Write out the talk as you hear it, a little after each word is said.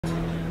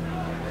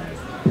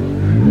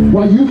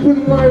While you've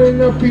been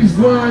lining up these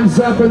lines,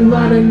 I've been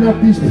lining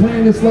up these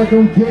planets like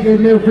I'm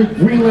getting every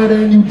green light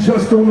and you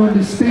just don't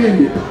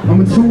understand it.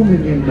 I'm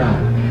assuming you're not,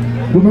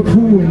 but I'm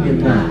proving you're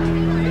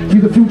not.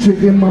 Keep the future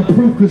in my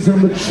proof cause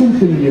I'm the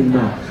truth and you're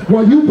not.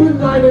 While you've been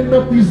lining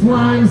up these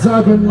lines,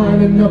 I've been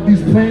lining up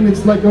these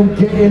planets like I'm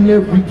getting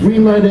every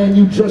green light and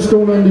you just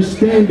don't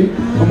understand it.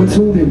 I'm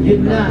assuming you're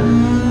not,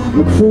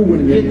 I'm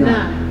proving you're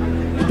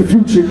not. Keep the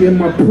future in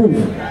my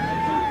proof.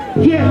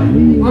 Yeah,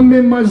 I'm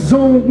in my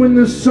zone when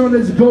the sun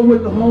is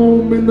going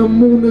home and the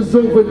moon is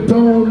over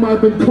dome.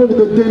 I've been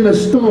colder than a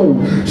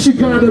stone. She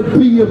gotta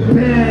be a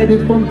bad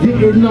if I'm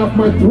getting off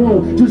my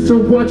throne, just to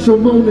watch her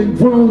moan and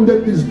groan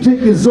that this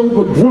dick is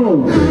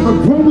overgrown.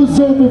 My grown is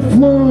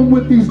overflowing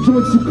with these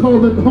joints you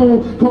calling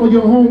home. Call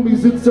your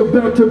homies, it's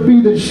about to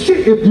be the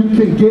shit if you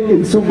can get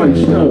into my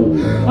show.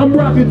 I'm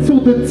rocking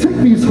till the tip,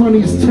 these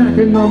honeys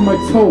tacking on my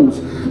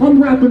toes. I'm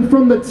rapping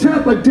from the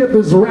top like death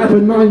is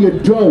rapping on your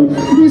dough.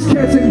 These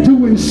cats ain't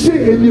doing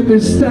shit and if they're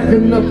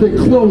stacking up their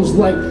clothes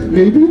like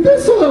maybe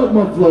this'll help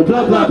my flow.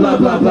 Blah blah blah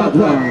blah blah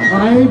blah.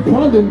 I ain't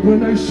ballin'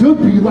 when I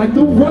should be like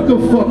the rucker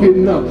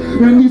fucking up.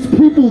 And these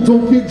people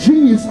don't get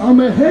genius, I'm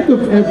ahead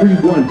of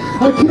everyone.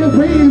 I can't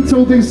wait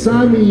until they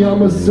sign me,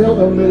 I'ma sell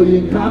 1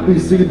 million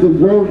copies. See the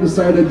world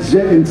inside a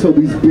jet until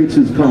these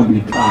bitches call me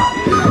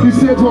pop. He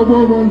said to a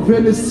world on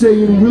Venice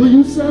saying, will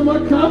you sign my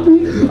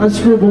copy? I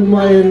scribble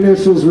my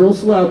initials real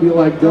slow. I'll be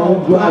like,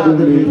 don't bother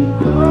me.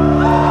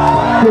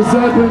 Cause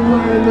I've been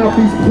lining up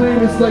these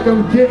planets like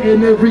I'm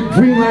getting every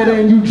green light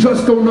and you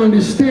just don't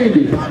understand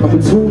it.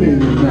 I'm tuning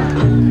you're not,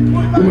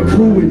 I'm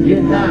proving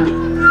you're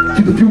not.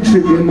 Keep the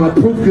future in my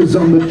proof cause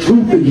I'm the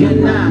truth and you're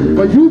not.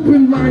 But you've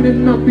been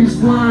lining up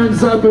these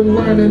lines, I've been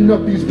lining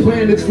up these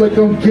planets like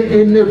I'm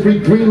getting every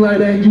green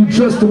light and you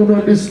just don't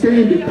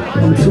understand it.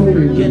 I'm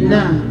tuning you're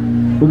not,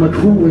 I'm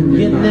proving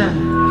you're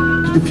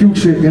not. Keep the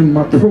future in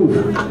my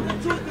proof.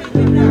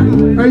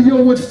 Hey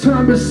yo, it's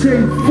time to say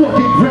fuck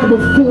it, grab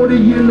a 40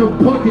 in a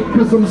bucket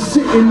cause I'm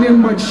sitting in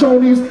my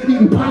chonies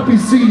eating poppy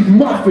seed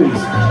muffins.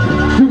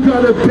 You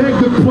gotta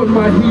beg to put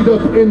my heat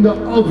up in the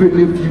oven.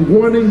 If you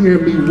wanna hear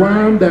me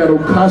rhyme, that'll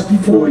cost you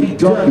 40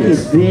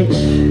 ducats,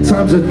 bitch.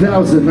 Times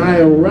 1,000, I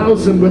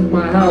arouse him with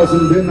my house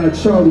and then I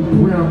Charlie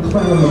Brown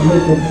clown and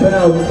make him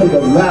bow to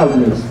the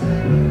loudness.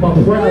 My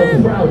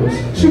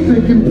prowess, she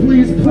thinking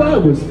please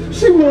flowers.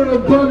 She wanna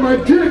buy my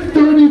dick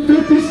 30,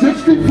 50,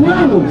 60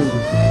 flowers.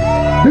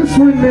 This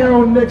one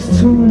now next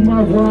to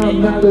my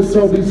rhyme malice,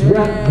 all these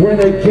rap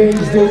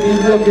renegades, they be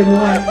looking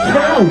like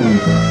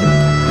cowards.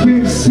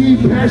 Can't see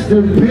past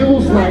their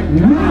bills like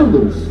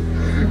malice.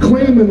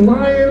 Claiming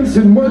lions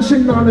and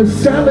munching on a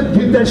salad,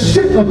 get that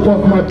shit up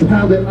off my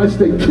palate. I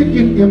stay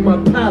kicking in my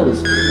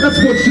palace. That's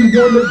what you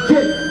wanna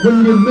get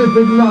when you're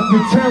living off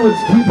your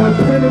talents. Keep my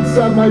pen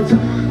inside my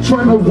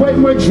trying to write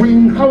my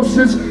dream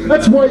houses.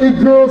 That's why your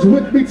girl's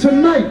with me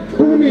tonight.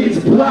 Who needs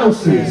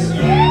blouses?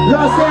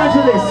 Los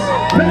Angeles,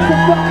 make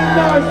some fucking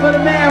noise for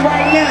the man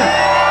right now.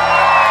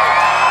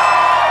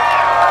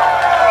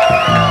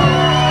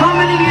 How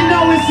many of you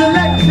know it's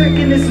electric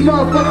in this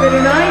motherfucker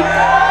tonight?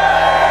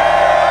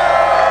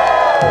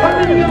 How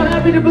many of y'all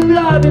happy to be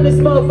live in this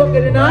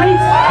motherfucker tonight?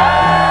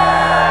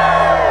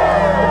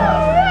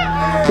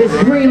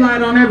 There's green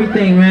light on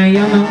everything, man,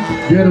 y'all know?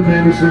 Get him,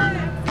 Anderson.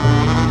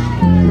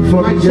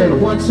 Fucking Mic check,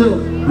 1, 2.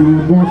 You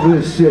were born for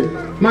this shit.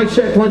 Mic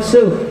check, 1, 2.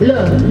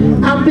 Look,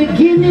 I'm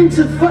beginning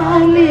to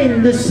fall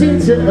in the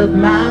center of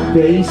my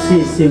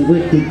basis, and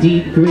with a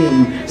deep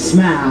grin,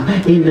 smile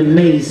in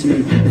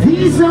amazement.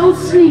 These old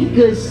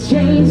sneakers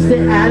changed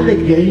to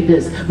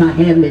alligators. My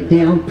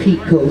hand-me-down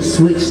Pico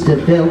switched to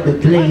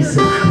velvet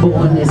blazer.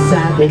 Born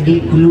inside the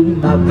igloo,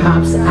 my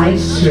pop's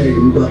ice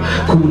chamber.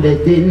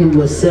 Cooler than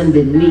what's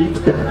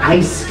underneath the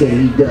ice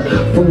skater.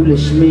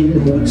 Foolish men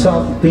who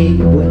talk big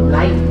but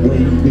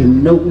lightweight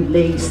and no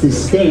legs to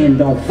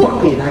stand on.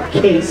 Fuck it, I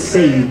can't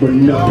say but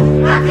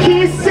no. I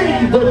can't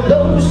say but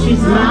no,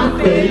 she's my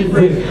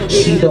favorite.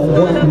 She don't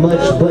want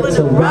much but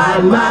to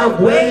ride my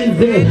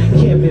wave and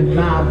carry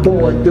my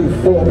boy through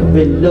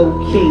foreign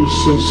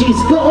location.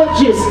 She's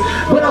gorgeous,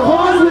 but her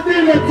heart's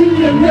within her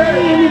DNA,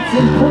 and it's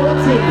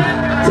important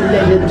to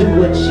let her do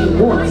what she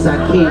wants. I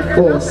can't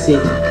force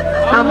it.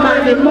 I'm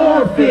Mighty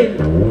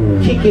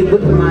Morphin, kick it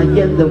with my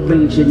yellow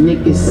ranger,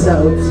 niggas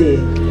salty.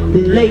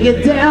 Then lay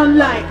it down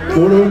like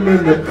put him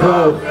in the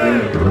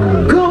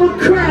coffin. Gold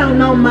crown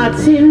on my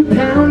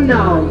 10-pound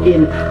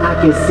noggin. I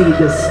can see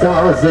the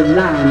stars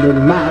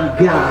aligning. My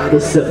God,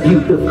 it's a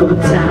beautiful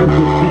time to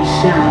be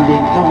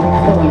shining on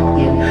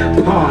point.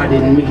 And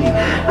pardon me,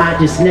 I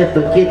just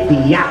never get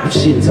the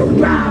option to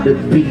ride a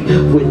beat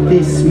with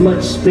this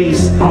much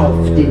space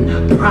often.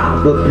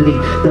 Probably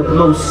the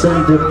most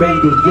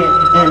underrated yet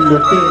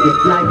elevated,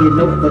 flying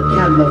over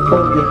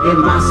California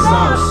in my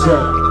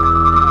salsa.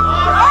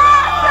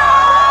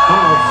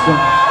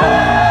 Awesome.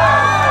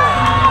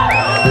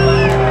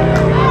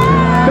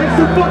 Make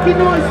some fucking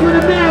noise for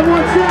the man,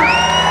 what's up?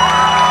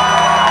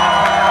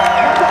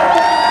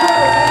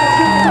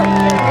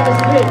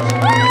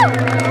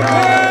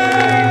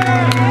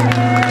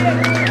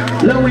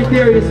 Low ain't there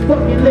Legendary is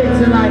fucking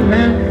lit tonight,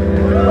 man.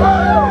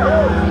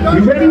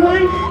 You ready,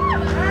 Wayne?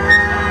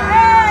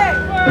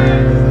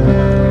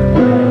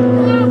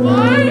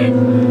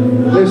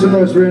 Listen,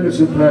 let's random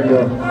some pack,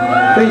 y'all.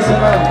 Peace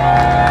and love.